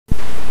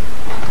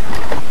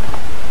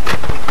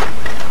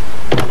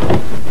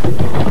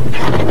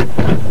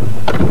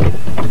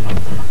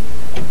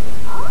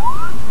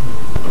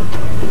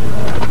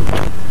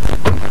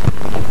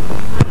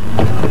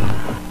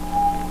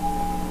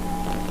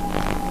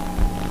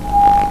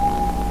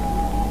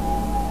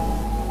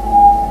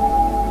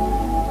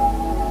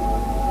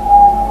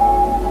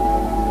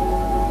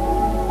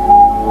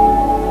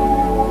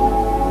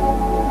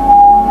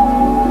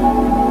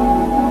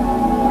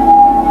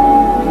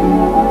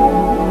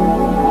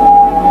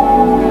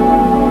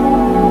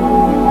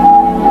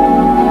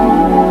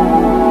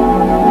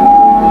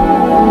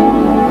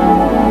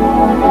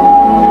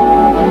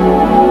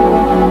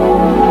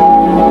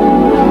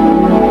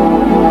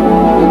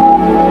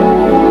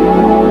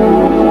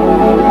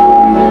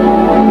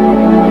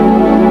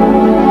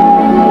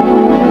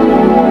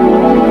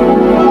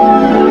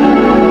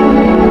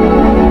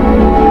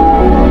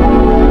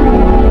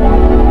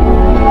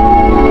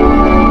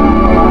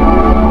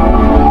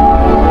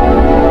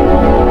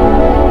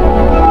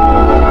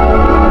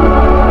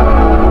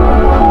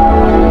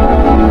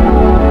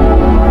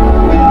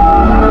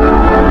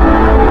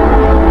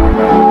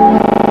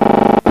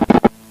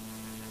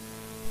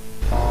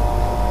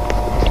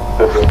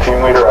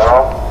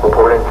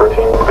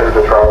team cleared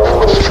to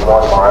travel is 1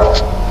 mile,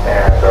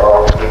 and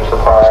our oxygen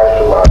supply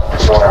should last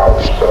 2 more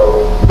hours, so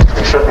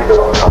we should be good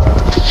on time.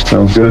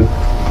 Sounds good.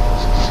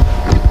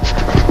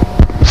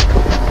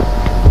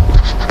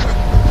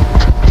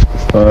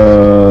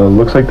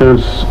 Looks like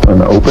there's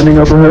an opening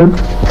up ahead.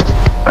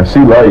 I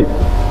see light.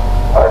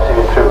 I see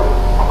it too.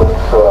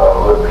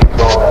 Let's keep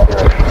going that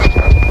direction.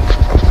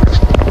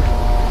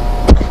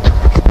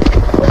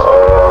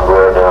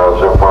 Right now,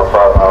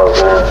 0.5 miles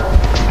in,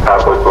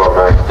 halfway to our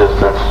max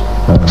distance.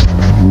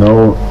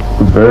 No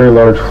very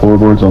large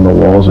floorboards on the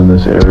walls in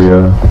this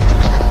area.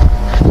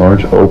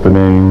 Large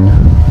opening.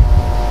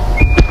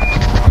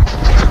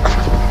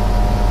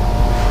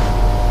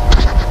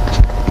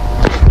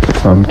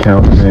 I'm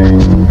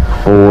counting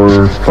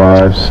 4,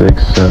 5,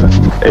 6, 7,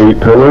 8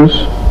 pillars.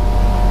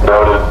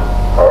 Noted.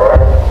 Alright,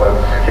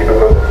 let's keep it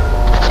moving.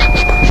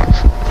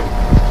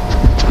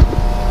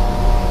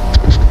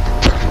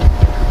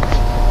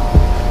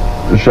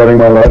 Just shutting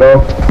my light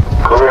off.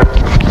 Clear.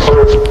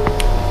 Clear.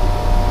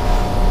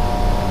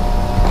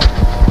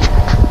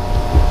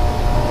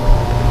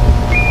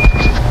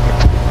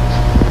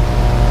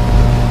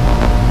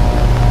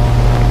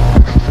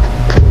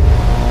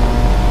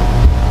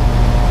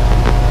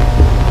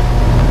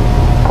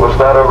 What's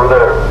that over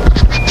there?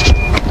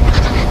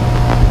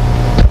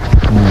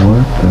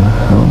 What the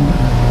hell?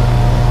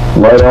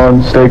 Light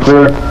on, stay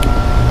clear.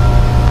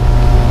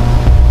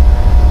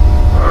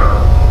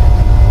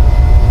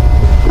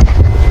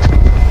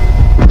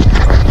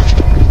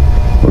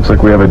 Looks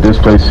like we have a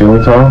displaced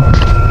ceiling tile.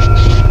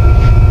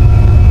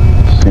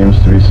 Seems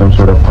to be some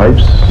sort of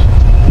pipes.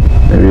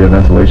 Maybe a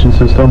ventilation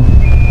system.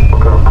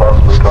 What could have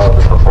possibly caused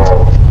it to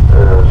fall?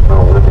 There's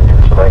no living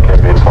here, so that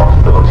can't be a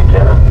possibility,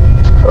 can it?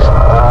 I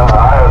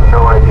have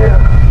no idea.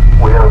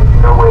 We have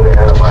no way to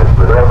analyze it,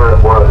 but whatever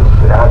it was,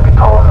 it had to be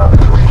tall enough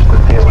to reach the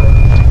ceiling.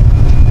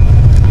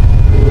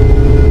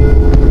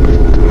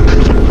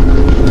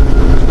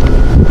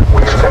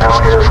 We've been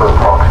out here for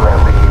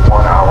approximately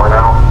 1 hour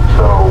now,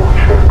 so we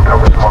should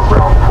cover some more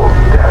ground before we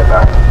need to head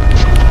back.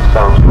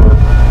 Sounds good.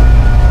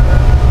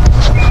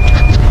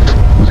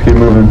 Let's keep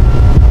moving.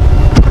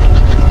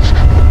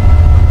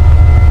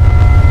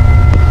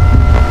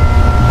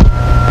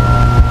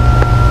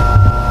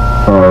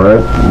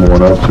 Alright,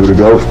 1 up, 2 to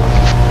go.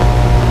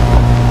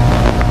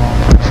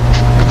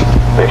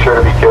 Make sure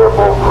to be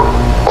careful.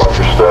 Watch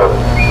your step.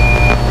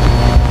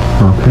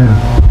 Okay.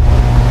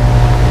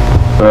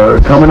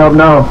 Coming up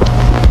now.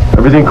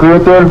 Everything clear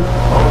up there?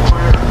 All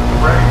clear.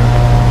 Ready.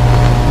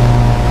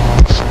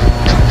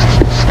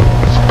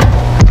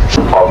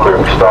 All clear.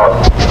 Stop.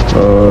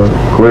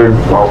 Clear.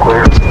 All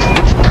clear.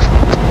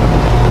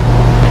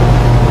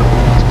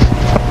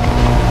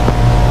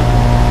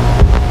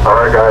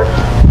 Alright guys,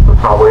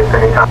 let's not waste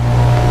any time.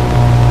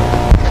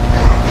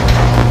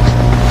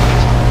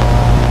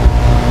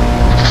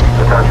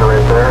 Attention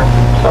right there.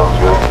 Sounds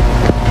good.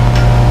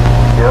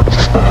 Yep.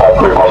 All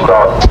clear. All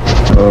stop.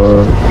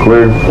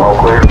 Clear. All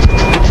clear.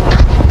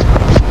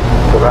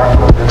 The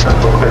maximum distance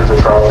we'll clear to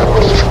travel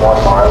is 1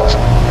 mile,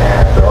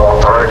 and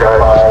alright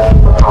guys,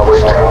 let's not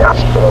waste any time,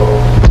 so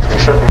we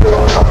should be good on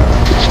time.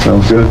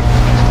 Sounds good.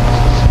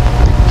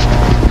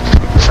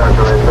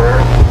 Attention right there.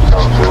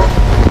 Sounds good.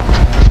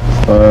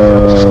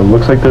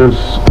 Looks like there's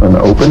an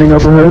opening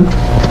up ahead.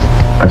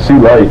 I see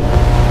light.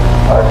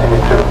 I see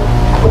it too.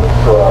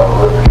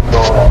 Let's keep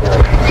going that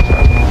direction.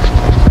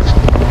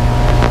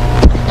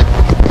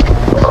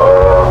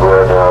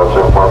 Right now,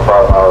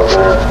 0.5 miles in,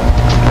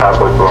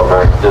 halfway to our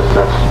max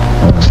distance.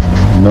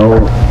 No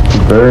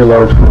very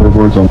large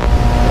floorboards on.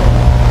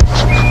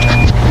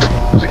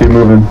 Let's keep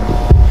moving.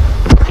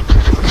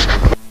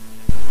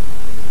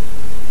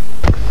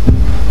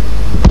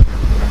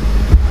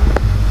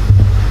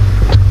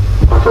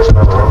 Looks like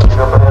another opening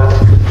up ahead.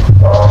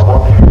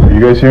 Are you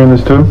guys hearing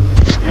this too? Yeah,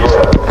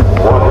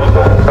 what is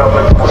that?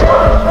 Coming.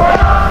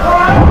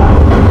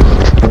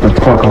 What the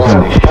fuck was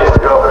that? Is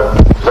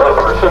that a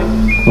person?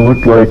 It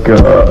looked like,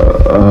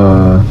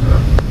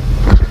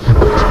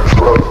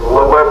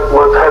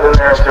 Let's head in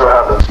there and see what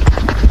happens.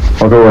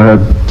 I'll go ahead.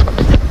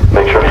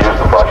 Make sure to use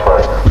the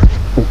flashlight.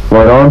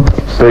 Light on,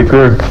 stay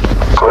clear.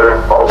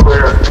 Clear, all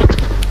clear.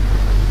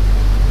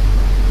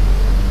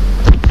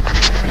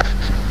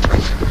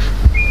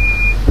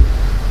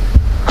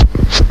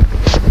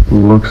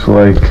 Looks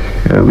like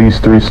at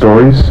least 3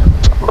 stories.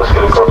 Let's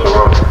get a closer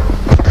look.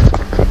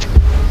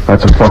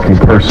 That's a fucking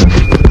person.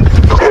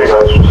 Okay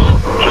guys,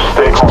 just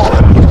stay calm.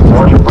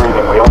 Watch your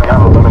breathing. We only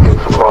have a limited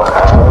supply.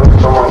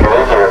 Someone get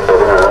in here if they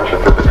didn't enter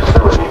through the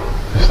facility.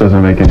 This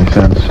doesn't make any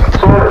sense.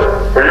 Sir,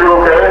 are you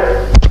okay?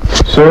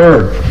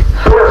 Sir!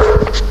 Sir!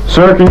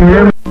 Sir, can you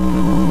hear me?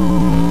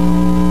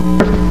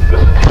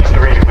 This is Team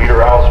 3, Leader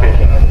Al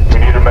speaking. We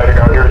need a medic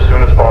out here as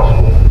soon as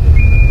possible.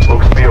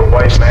 Looks to be a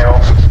white male.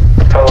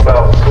 Fell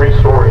about 3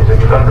 stories and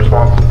he's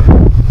unresponsive.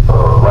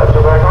 Lights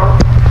are back on?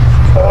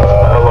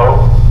 Hello?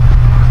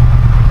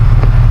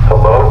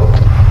 Hello?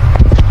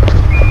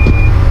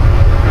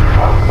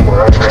 Where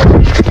are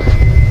you?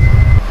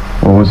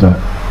 What was that?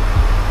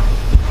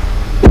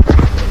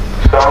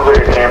 Sounds like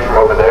it came from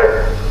over there.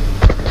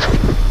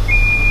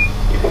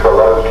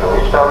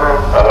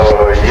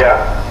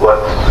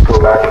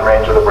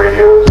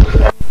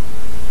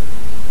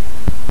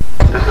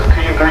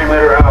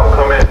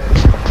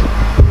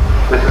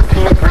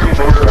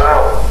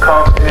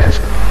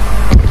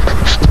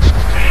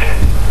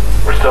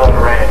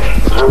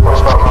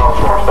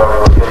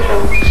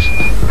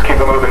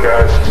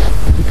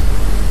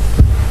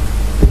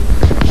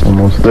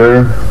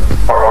 sir?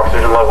 Our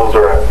oxygen levels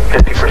are at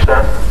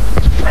 50%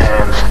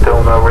 and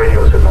still no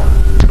radio signal.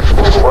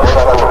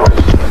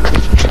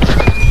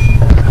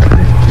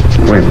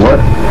 Wait, what?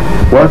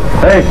 What?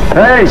 Hey!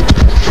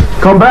 Hey!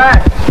 Come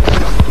back!